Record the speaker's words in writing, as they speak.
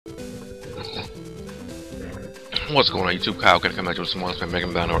What's going on, YouTube? Kyle, gonna come back to some more from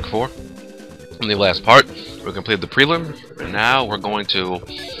megaman.exe. In the last part, we completed the prelim, and now we're going to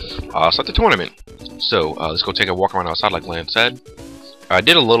start the tournament. So, let's go take a walk around outside, like Lance said. I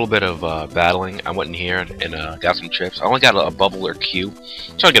did a little bit of battling. I went in here and got some chips. I only got a bubbler Q.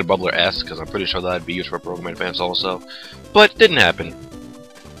 I'm trying to get a bubbler S, because I'm pretty sure that'd be used for programming advance also. But, didn't happen.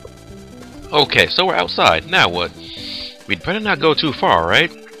 Okay, so we're outside. Now what? We'd better not go too far,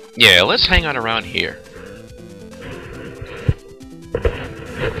 right? Yeah, let's hang out around here.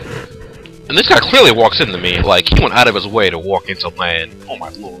 And this guy clearly walks into me, like he went out of his way to walk into land. Oh my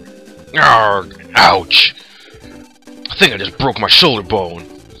lord. Arrgh, ouch. I think I just broke my shoulder bone.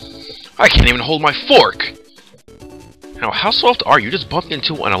 I can't even hold my fork. Now, how soft are you? You just bumped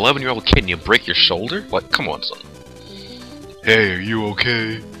into an 11-year-old kid and you break your shoulder? Like, come on, son. Hey, are you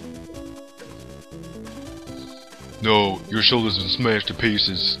okay? No, your shoulder's been smashed to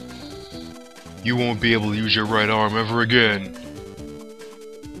pieces. You won't be able to use your right arm ever again.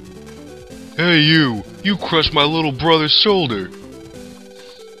 Hey you crushed my little brother's shoulder.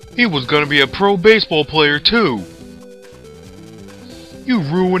 He was gonna be a pro baseball player too. You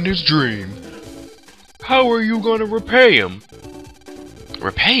ruined his dream. How are you gonna repay him?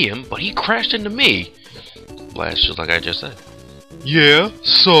 Repay him? But he crashed into me. Blast, just like I just said. Yeah,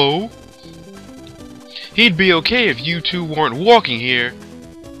 so? He'd be okay if you two weren't walking here.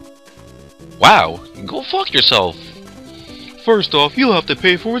 Wow, go fuck yourself. First off, you'll have to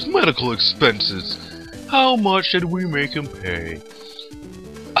pay for his medical expenses. How much did we make him pay?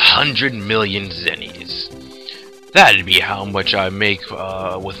 100 million zennies. That'd be how much I make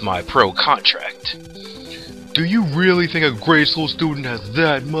with my pro contract. Do you really think a grade school student has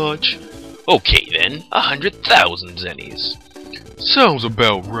that much? Okay then, 100,000 zennies. Sounds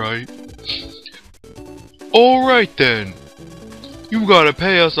about right. Alright then. You gotta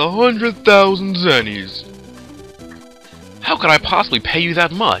pay us 100,000 zennies. How could I possibly pay you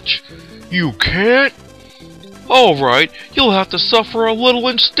that much? You can't? Alright, you'll have to suffer a little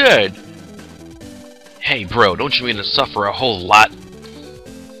instead. Hey bro, don't you mean to suffer a whole lot?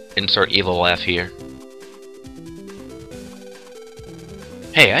 Insert evil laugh here.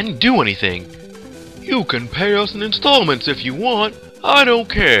 Hey, I didn't do anything. You can pay us in installments if you want. I don't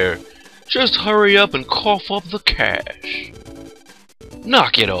care. Just hurry up and cough up the cash.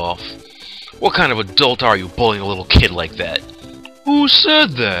 Knock it off. What kind of adult are you bullying a little kid like that? Who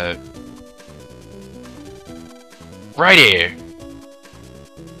said that? Right here.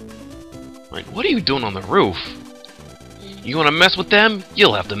 Like, what are you doing on the roof? You wanna mess with them?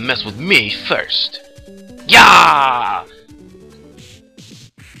 You'll have to mess with me first. Yeah!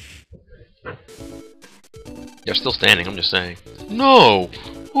 They're still standing, I'm just saying. No!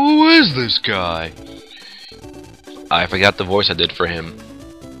 Who is this guy? I forgot the voice I did for him.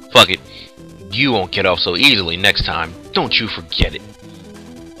 Fuck it. You won't get off so easily next time. Don't you forget it.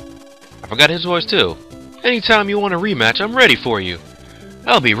 I forgot his voice too. Anytime you want a rematch, I'm ready for you.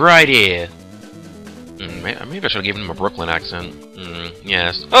 I'll be right here. Maybe I should have given him a Brooklyn accent.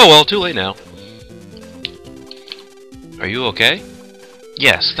 Yes. Oh well, too late now. Are you okay?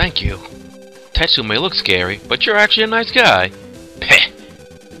 Yes, thank you. Tetsu may look scary, but you're actually a nice guy. Peh.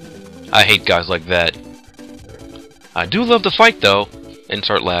 I hate guys like that. I do love to fight though.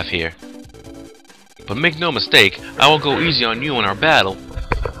 Insert laugh here. But make no mistake, I will go easy on you in our battle.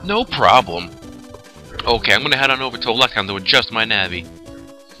 No problem. Okay, I'm gonna head on over to Electron to adjust my navy.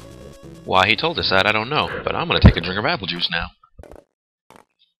 Why he told us that, I don't know, but I'm gonna take a drink of apple juice now.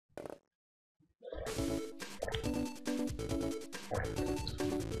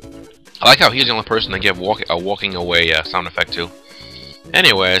 I like how he's the only person to give a walking away sound effect to.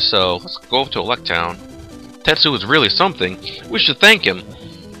 Anyway, so let's go over to Electown. Tetsu is really something. We should thank him.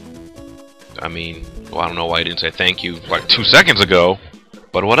 I mean, well, I don't know why he didn't say thank you like 2 seconds ago,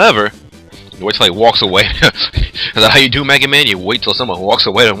 but whatever. You wait till he walks away. Is that how you do, Mega Man? You wait till someone walks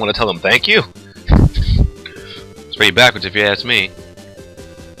away and want to tell them thank you? It's pretty backwards if you ask me.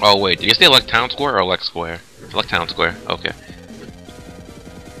 Oh wait, did you say Electown Square or Elect Square? Electown Square, okay.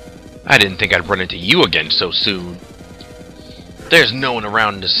 I didn't think I'd run into you again so soon. There's no one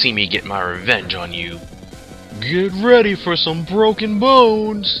around to see me get my revenge on you. Get ready for some broken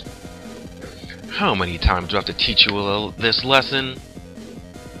bones! How many times do I have to teach you this lesson?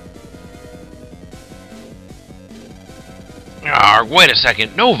 Ah, wait a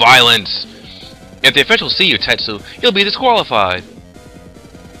second, no violence! If the officials see you, Tetsu, you'll be disqualified.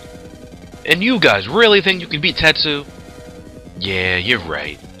 And you guys really think you can beat Tetsu? Yeah, you're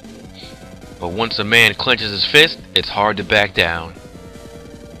right. But once a man clenches his fist, it's hard to back down.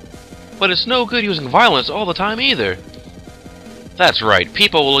 But it's no good using violence all the time either. That's right.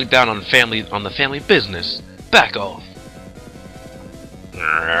 People will look down on the family business. Back off.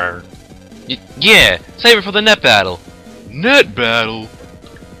 Yeah, save it for the net battle. Net battle?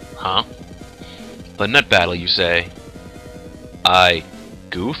 Huh? The net battle, you say? I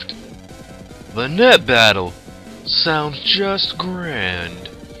goofed? The net battle sounds just grand.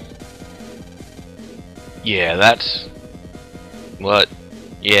 Yeah, that's... What?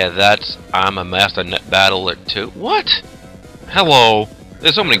 Yeah, that's... I'm a master net battler too. What? Hello.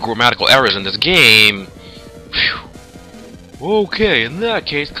 There's so many grammatical errors in this game. Phew. Okay, in that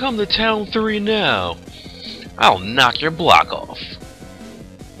case, come to Town 3 now. I'll knock your block off.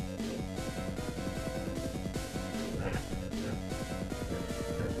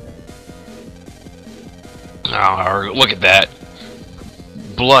 Oh, look at that.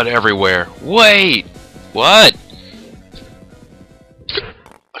 Blood everywhere. Wait! What?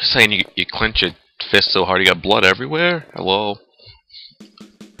 Saying you clench your fist so hard you got blood everywhere? Hello?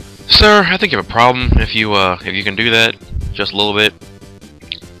 Sir, I think you have a problem if you can do that. Just a little bit.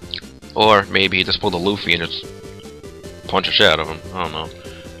 Or maybe just pull the Luffy and just punch a shit out of him. I don't know.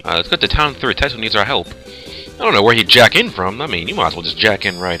 Let's go to Town 3. Tetsu needs our help. I don't know where he'd jack in from. I mean, you might as well just jack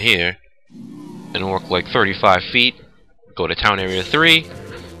in right here. And walk like 35 feet. Go to Town Area 3.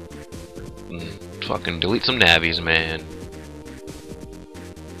 And fucking delete some navies, man.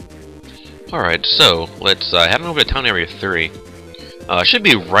 Alright, so, let's head on over to Town Area 3. Should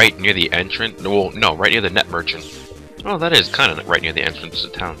be right near the entrance. Well, no, right near the net merchant. Oh, that is kind of right near the entrance to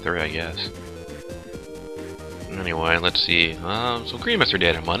Town 3, I guess. Anyway, let's see. So Green Master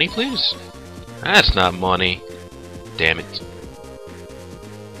Data, money, please? That's not money. Damn it.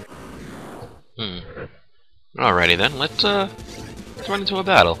 Alrighty then, let's run into a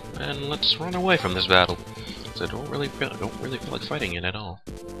battle, and let's run away from this battle. So I don't really feel like fighting it at all.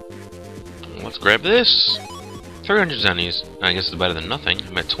 Let's grab this. 300 zennies. I guess it's better than nothing.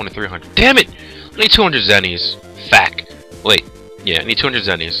 I'm at 2,300. Damn it! I need 200 zennies. Fack. Wait. Yeah, I need 200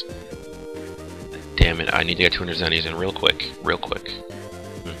 zennies. Damn it! I need to get 200 zennies in real quick. Real quick.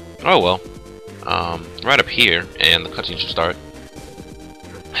 Oh well. Right up here, and the cutscene should start.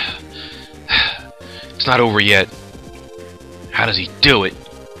 It's not over yet. How does he do it?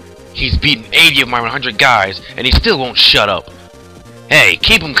 He's beaten 80 of my 100 guys, and he still won't shut up. Hey,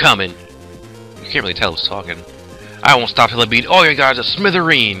 keep him coming. You can't really tell who's talking. I won't stop till I beat all your guys to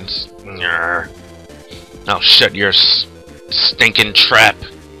smithereens. Oh shit, you're a stinking trap.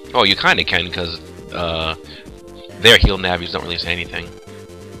 Oh, you kinda can, because, their heal navies don't really say anything.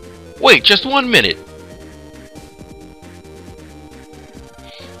 Wait, just 1 minute!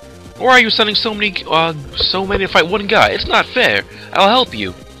 Why are you sending so many to fight one guy? It's not fair. I'll help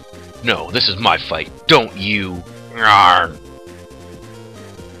you. No, this is my fight. Don't you. Arrgh.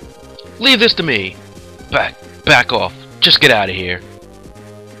 Leave this to me. Back off. Just get out of here.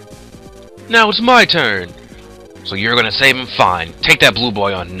 Now it's my turn. So you're gonna save him? Fine. Take that blue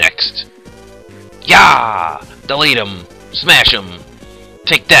boy on next. Yeah! Delete him. Smash him.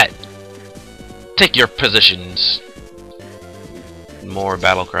 Take that. Take your positions. More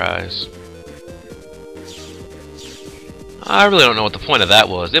battle cries. I really don't know what the point of that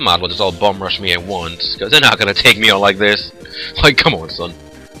was. They might as well just all bum rush me at once, because they're not gonna take me on like this. Like, come on, son.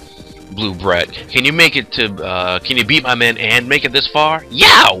 Blue Brat, can you make it to, can you beat my men and make it this far?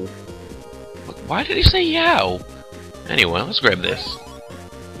 Yow! Why did he say yow? Anyway, let's grab this.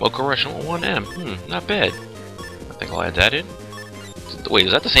 Local Rush 1M. Not bad. I think I'll add that in. Wait,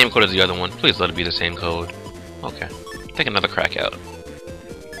 is that the same code as the other one? Please let it be the same code. Okay. Take another crack out.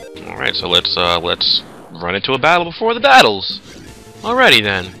 Alright, so let's run into a battle before the battles. Alrighty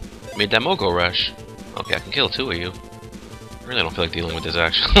then. Made that Moko Rush. Okay, I can kill 2 of you. I really don't feel like dealing with this,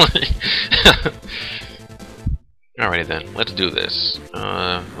 actually. Alrighty then, let's do this.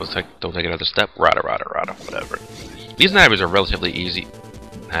 Don't take another step. Rada, whatever. These navies are relatively easy.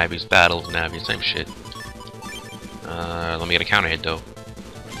 Navies, battles, navies, same shit. Let me get a counter hit though.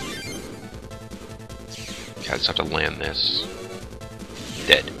 Okay, I just have to land this.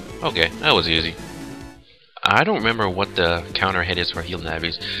 Dead. Okay, that was easy. I don't remember what the counter hit is for heal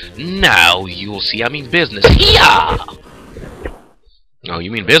navies. Now you'll see I mean business. Yeah! Oh,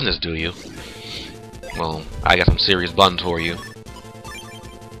 you mean business, do you? Well, I got some serious buns for you.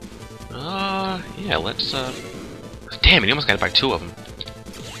 Yeah, let's, Damn it, he almost got it by 2 of them.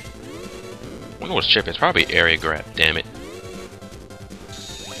 I wonder what chip is. Probably area grab, damn it.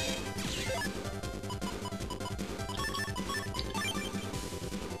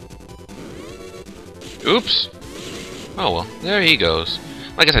 Oops. Oh well, there he goes.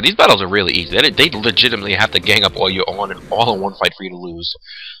 Like I said, these battles are really easy. They legitimately have to gang up all in one fight for you to lose.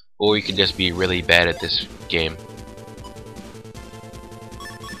 Or you can just be really bad at this game.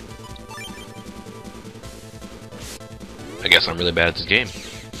 I guess I'm really bad at this game.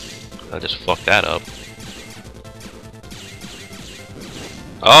 I just fucked that up.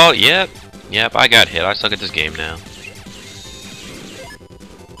 Oh, yep. Yep, I got hit. I suck at this game now.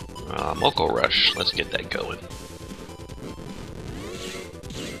 Moko Rush. Let's get that going.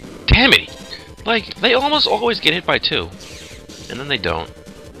 Damn it! Like, they almost always get hit by 2. And then they don't.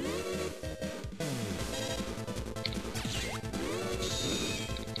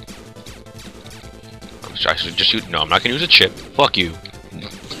 I should just shoot. No, I'm not gonna use a chip. Fuck you.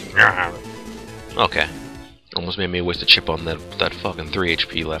 Okay. Almost made me waste a chip on that fucking 3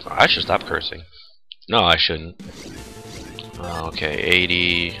 HP left. I should stop cursing. No, I shouldn't. Okay,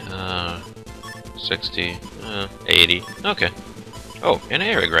 80, 60, 80. Okay. Oh, and an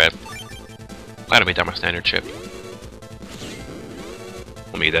area grab. Glad I made that my standard chip.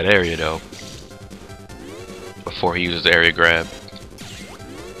 I'll need that area though. Before he uses the area grab.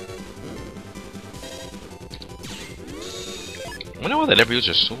 I wonder why they never use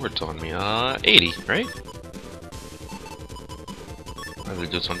their swords on me. 80, right? I'm gonna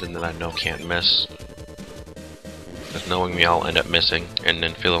do something that I know can't miss. Because knowing me, I'll end up missing and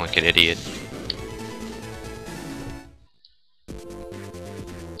then feeling like an idiot.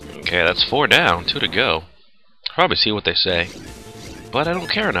 Okay, that's 4 down, 2 to go. Probably see what they say, but I don't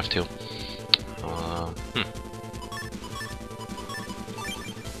care enough to.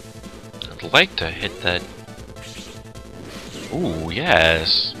 I'd like to hit that. Ooh,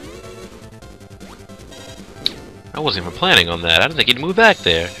 yes. I wasn't even planning on that. I didn't think he'd move back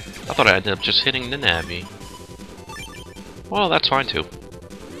there. I thought I ended up just hitting the Navi. Well, that's fine too.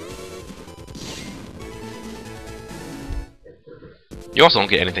 You also don't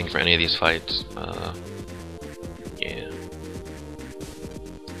get anything for any of these fights. Yeah.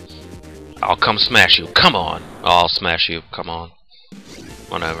 I'll come smash you. Come on. I'll smash you. Come on.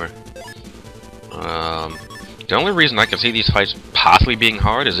 Whatever. The only reason I can see these fights possibly being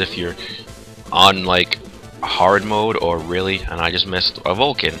hard is if you're on like hard mode or really, and I just missed a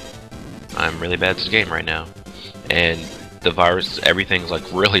Vulcan. I'm really bad at this game right now, and the virus, everything's like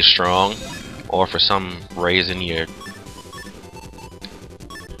really strong, or for some reason you're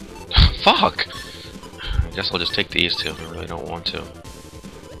fuck. I guess I'll just take these two. I really don't want to.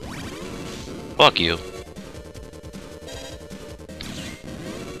 Fuck you.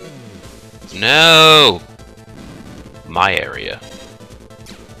 No. My area.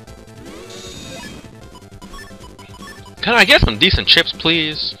 Can I get some decent chips,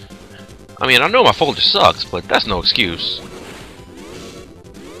 please? I mean, I know my folder sucks, but that's no excuse.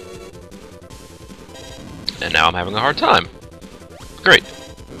 And now I'm having a hard time. Great.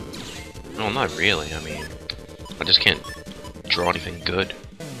 No, not really. I mean, I just can't draw anything good.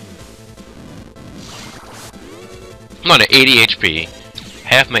 I'm on an 80 HP.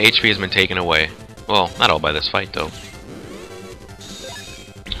 Half my HP has been taken away. Well, not all by this fight, though.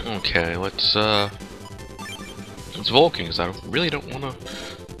 Okay, let's Vulcan, because I really don't want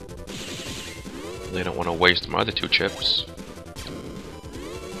to waste my other 2 chips.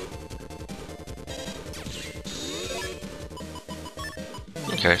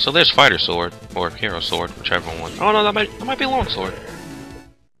 Okay, so there's Fighter Sword, or Hero Sword, whichever one. Oh no, that might be Long Sword.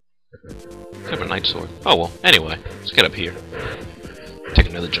 Could have a Night Sword. Oh well, anyway, let's get up here. Take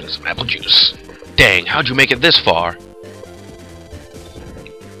another drink of some apple juice. Dang, how'd you make it this far?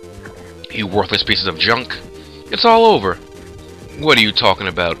 You worthless pieces of junk. It's all over. What are you talking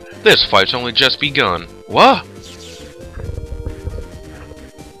about? This fight's only just begun. What?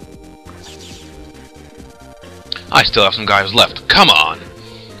 I still have some guys left. Come on.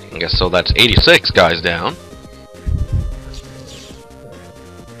 I guess so that's 86 guys down.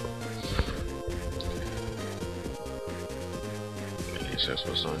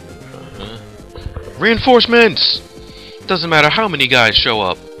 Reinforcements! Doesn't matter how many guys show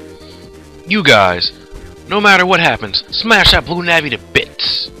up. You guys, no matter what happens, smash that blue Navi to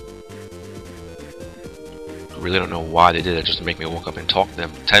bits. I really don't know why they did it, just to make me walk up and talk to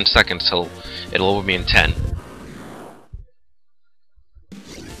them. 10 seconds till it'll over me in 10.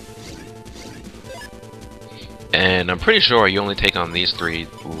 And I'm pretty sure you only take on these 3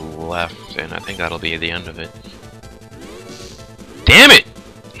 left, and I think that'll be the end of it. Damn it!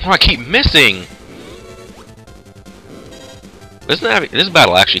 Oh, I keep missing! This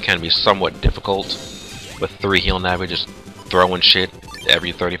battle actually can be somewhat difficult, with 3 heal Navi just throwing shit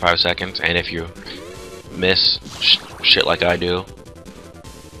every 35 seconds, and if you miss shit like I do,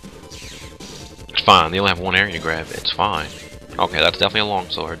 it's fine. They only have 1 area grab. It's fine. Okay, that's definitely a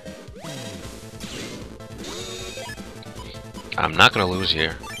longsword. I'm not gonna lose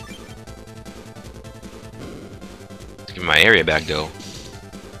here. Give me my area back though.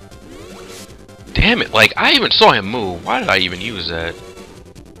 Damn it, like, I even saw him move. Why did I even use that?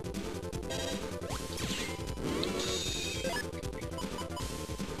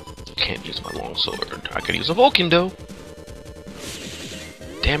 Can't use my longsword. I could use a Vulcan, though.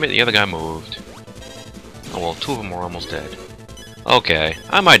 Damn it, the other guy moved. Oh well, two of them were almost dead. Okay,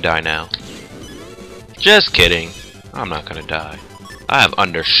 I might die now. Just kidding. I'm not gonna die. I have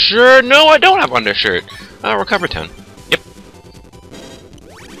undershirt. No, I don't have undershirt. Recover 10. Yep.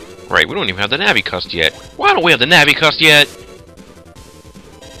 Right, we don't even have the Navi cust yet. Why don't we have the Navi cust yet?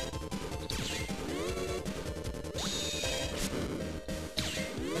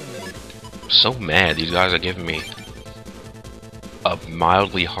 I'm so mad these guys are giving me a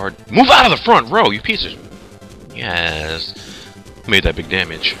mildly hard... Move out of the front row, you pieces! Yes. Made that big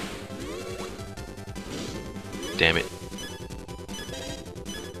damage. Damn it.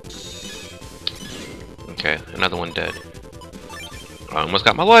 Okay, another one dead. I almost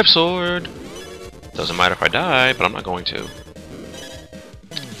got my life sword. Doesn't matter if I die, but I'm not going to.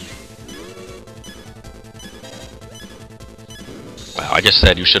 Wow, I just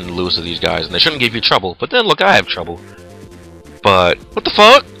said you shouldn't lose to these guys, and they shouldn't give you trouble. But then, look, I have trouble. But, what the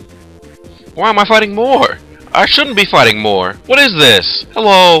fuck? Why am I fighting more? I shouldn't be fighting more. What is this?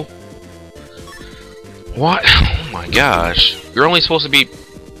 Hello? What? Oh my gosh. You're only supposed to be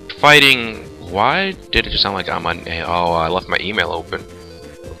fighting... Why did it just sound like I'm on... Oh, I left my email open.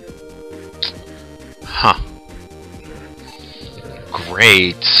 Huh.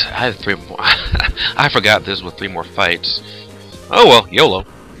 Great. I had 3 more... I forgot this with 3 more fights. Oh well, YOLO.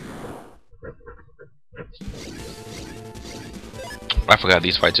 I forgot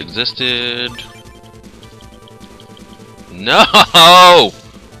these fights existed. No!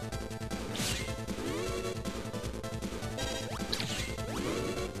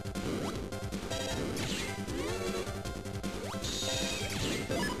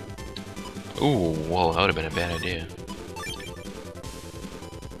 Ooh, whoa, that would have been a bad idea.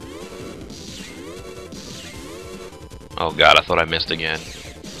 Oh god, I thought I missed again.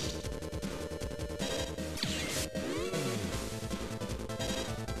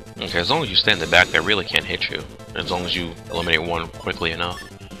 Okay, as long as you stay in the back, they really can't hit you. As long as you eliminate one quickly enough.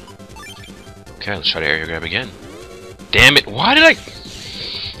 Okay, let's try to area grab again. Damn it, why did I...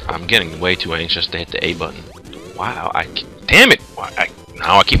 I'm getting way too anxious to hit the A button. Wow, damn it!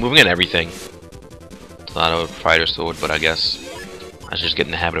 Now I keep moving in everything. Thought I would fighter sword, but I guess I should just get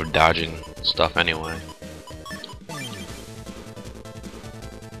in the habit of dodging stuff anyway.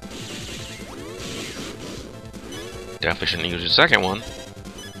 Definitely shouldn't use the second one.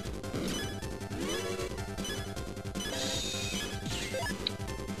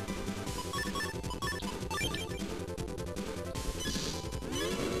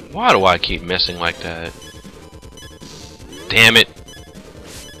 Why do I keep missing like that? Damn it!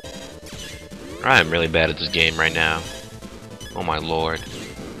 I am really bad at this game right now. Oh my lord.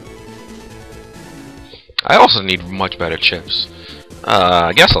 I also need much better chips.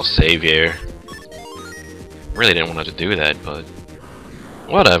 I guess I'll save here. Really didn't want to do that, but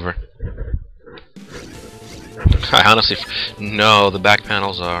whatever. I honestly... No, the back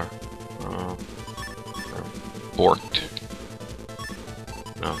panels are borked.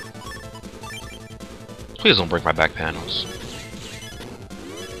 No. Please don't break my back panels.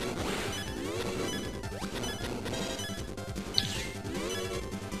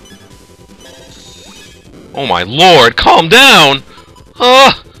 Oh my lord, calm down!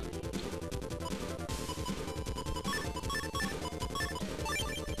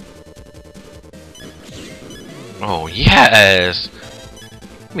 Oh yes!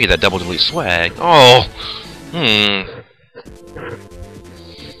 Give me that double delete swag. Oh! Oh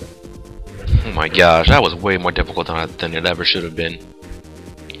my gosh, that was way more difficult than it ever should have been.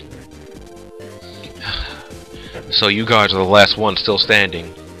 So you guys are the last one still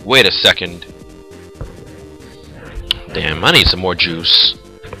standing. Wait a second. Damn, I need some more juice.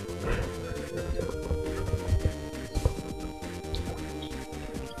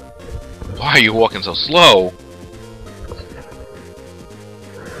 Why are you walking so slow?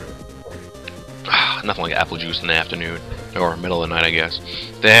 Nothing like apple juice in the afternoon. Or middle of the night, I guess.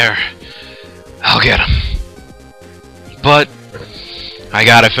 There. I'll get him. But I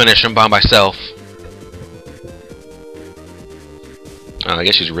gotta finish him by myself. I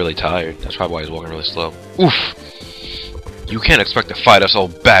guess he's really tired. That's probably why he's walking really slow. Oof! You can't expect to fight us all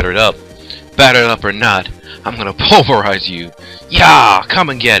battered up. Battered up or not, I'm gonna pulverize you. Yeah, come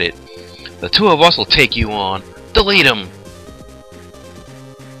and get it. The two of us will take you on. Delete him.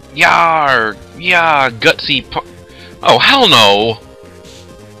 Yar! Yeah, gutsy oh, hell no!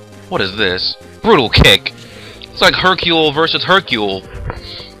 What is this? Brutal kick. It's like Hercule versus Hercule.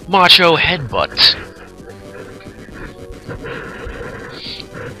 Macho headbutt.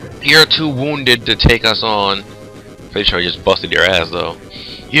 You're too wounded to take us on. Pretty sure I just busted your ass though.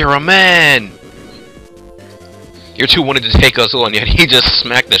 You're a man! You're too wounded to take us on, yet he just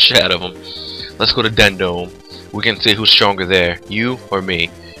smacked the shit out of him. Let's go to Dendome. We can see who's stronger there, you or me.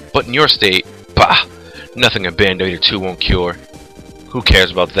 But in your state, bah! Nothing a Band-Aid or 2 won't cure. Who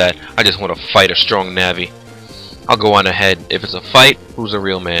cares about that? I just want to fight a strong Navi. I'll go on ahead. If it's a fight, who's the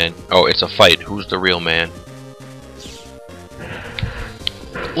real man? Oh, it's a fight. Who's the real man?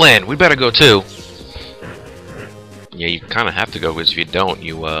 Lan, we better go too. Yeah, you kind of have to go, because if you don't,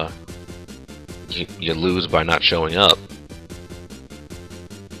 you lose by not showing up.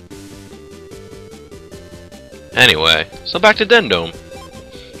 Anyway, so back to Dendome.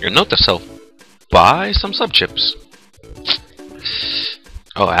 Your note to self: buy some sub-chips.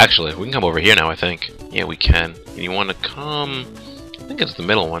 Oh, actually, we can come over here now, I think. Yeah, we can. You want to come... I think it's the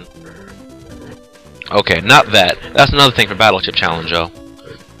middle one. Okay, not that. That's another thing for Battle Chip Challenge, though.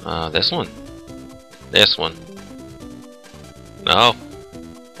 This one. This one. No.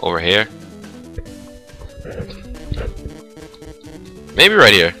 Over here. Maybe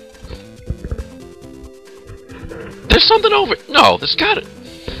right here. There's something over... No, there's got it.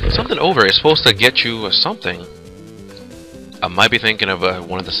 Something over is supposed to get you something. I might be thinking of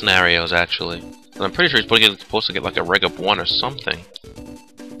one of the scenarios, actually. And I'm pretty sure he's supposed to get like a reg up 1 or something.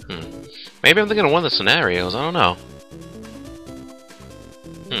 Maybe I'm thinking of one of the scenarios, I don't know.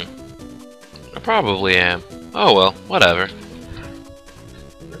 I probably am. Oh well, whatever.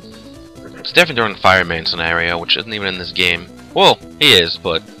 It's definitely during the Fireman scenario, which isn't even in this game. Well, he is,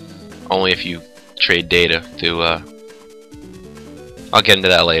 but only if you trade data to, I'll get into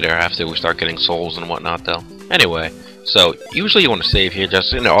that later after we start getting souls and whatnot, though. Anyway, so usually you want to save here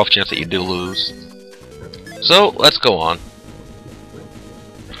just in the off chance that you do lose. So, let's go on.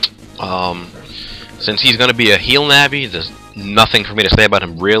 Since he's gonna be a heal Navi, there's nothing for me to say about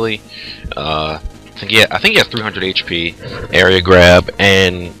him really. I think he has 300 HP, area grab,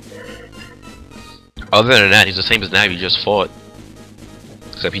 and other than that, he's the same as Navi you just fought,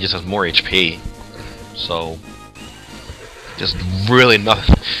 except he just has more HP. So, just really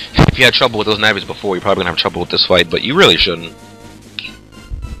nothing. If you had trouble with those Navis before, you're probably gonna have trouble with this fight, but you really shouldn't.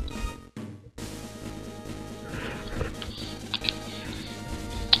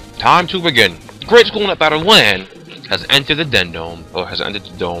 Time to begin. Great School Net Battle Lan has entered the Dendome, or has entered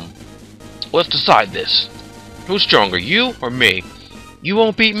the dome. Let's decide this. Who's stronger, you or me? You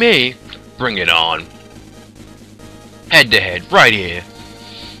won't beat me. Bring it on. Head to head, right here.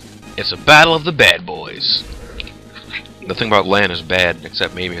 It's a battle of the bad boys. Nothing about Lan is bad,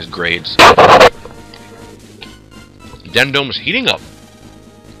 except maybe his grades. Dendome is heating up.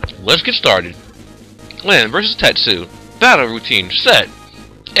 Let's get started. Lan versus Tetsu. Battle routine set.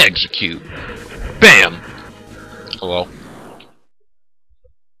 Execute. Bam! Hello.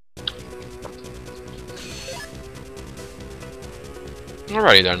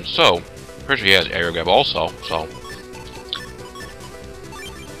 Alrighty then, so pretty sure he has area grab also, so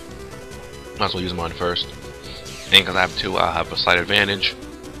might as well use mine first. And because I have 2, I'll have a slight advantage.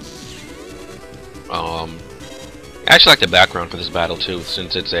 I actually like the background for this battle too,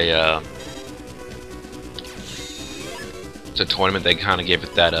 since it's a tournament. They kind of gave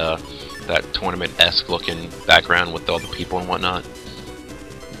it that that tournament-esque looking background with all the people and whatnot,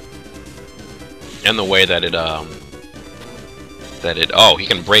 and the way that oh, he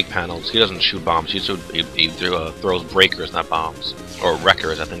can break panels. He doesn't shoot bombs. He throws breakers, not bombs, or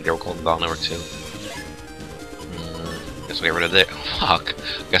wreckers. I think they were called in Battle Network 2. Guess we'll get rid of that. Fuck.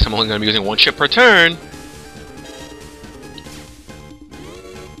 Guess I'm only gonna be using 1 chip per turn.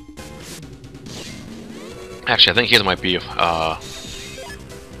 Actually, I think his might be a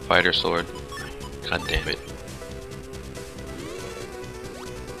fighter sword. God damn it.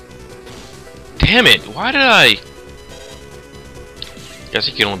 Damn it! Why did I... Guess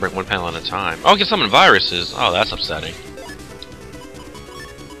he can only break 1 panel at a time. Oh, I can summon viruses. Oh, that's upsetting.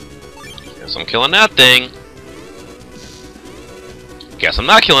 Guess I'm killing that thing. Guess I'm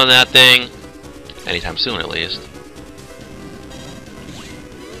not killing that thing. Anytime soon, at least.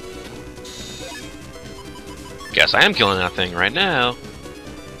 Guess I am killing that thing right now.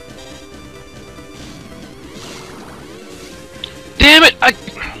 Damn it!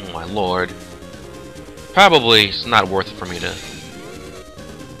 Oh my lord. Probably it's not worth it for me to...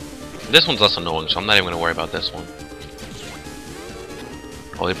 This one's less annoying, so I'm not even going to worry about this one.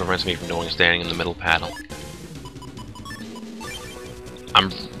 All it prevents me from doing is standing in the middle panel.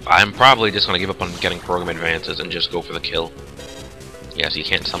 I'm probably just going to give up on getting program advances and just go for the kill. Yes, you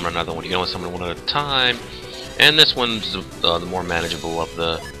can't summon another one. You can only summon 1 at a time. And this one's the more manageable of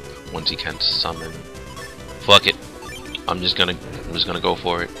the once he can summon. Fuck it. I'm just gonna go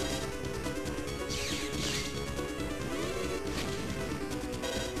for it.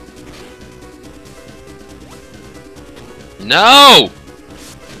 No!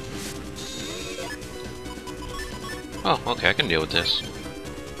 Oh, okay, I can deal with this.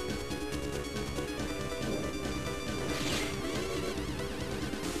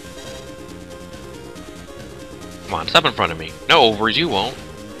 Come on, step in front of me. No overs, you won't.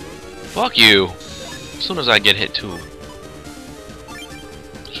 Fuck you. As soon as I get hit too.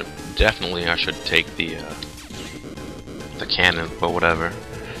 Definitely I should take the cannon, but whatever.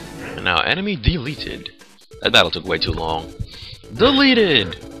 And now enemy deleted. That battle took way too long.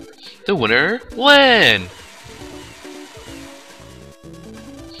 Deleted! The winner, Lan!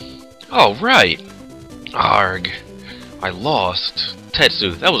 Oh, right! Arg. I lost.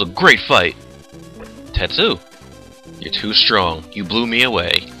 Tetsu, that was a great fight. Tetsu, you're too strong. You blew me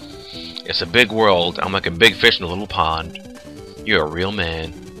away. It's a big world. I'm like a big fish in a little pond. You're a real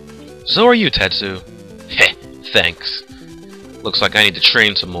man. So are you, Tetsu. Heh, thanks. Looks like I need to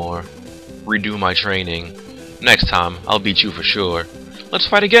train some more. Redo my training. Next time, I'll beat you for sure. Let's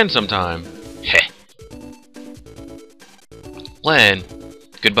fight again sometime. Heh. Lan,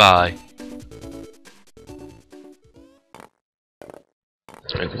 goodbye.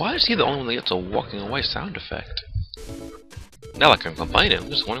 Like, why is he the only one that gets a walking away sound effect? Not like I'm complaining. I'm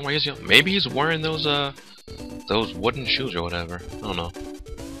just wondering why he's. Maybe he's wearing those wooden shoes or whatever. I don't know.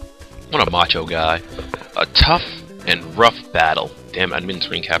 What a macho guy. A tough and rough battle. Damn, I didn't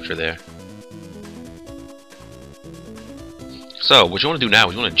screen capture there. So, what you want to do now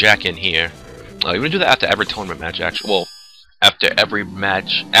is you want to jack in here. You want to do that after every tournament match, actually. Well, after every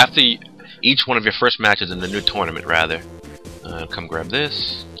match. After each one of your first matches in the new tournament, rather. Come grab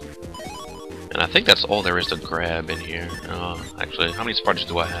this. And I think that's all there is to grab in here. Actually, how many Spartans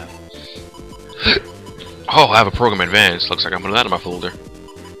do I have? Oh, I have a program advanced. Looks like I'm putting that in my folder.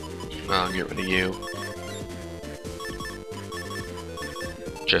 I'll get rid of you.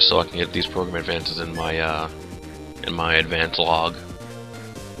 Just so I can get these program advances in my advanced log.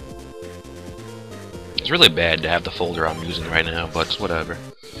 It's really bad to have the folder I'm using right now, but it's whatever.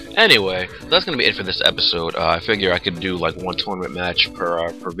 Anyway, that's gonna be it for this episode. I figure I could do like one tournament match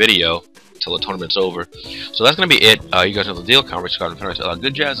per video until the tournament's over. So that's gonna be it. You guys know the deal. Comment, subscribe, and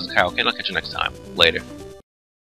good jazz. This is Kyle. Okay, I'll catch you next time. Later.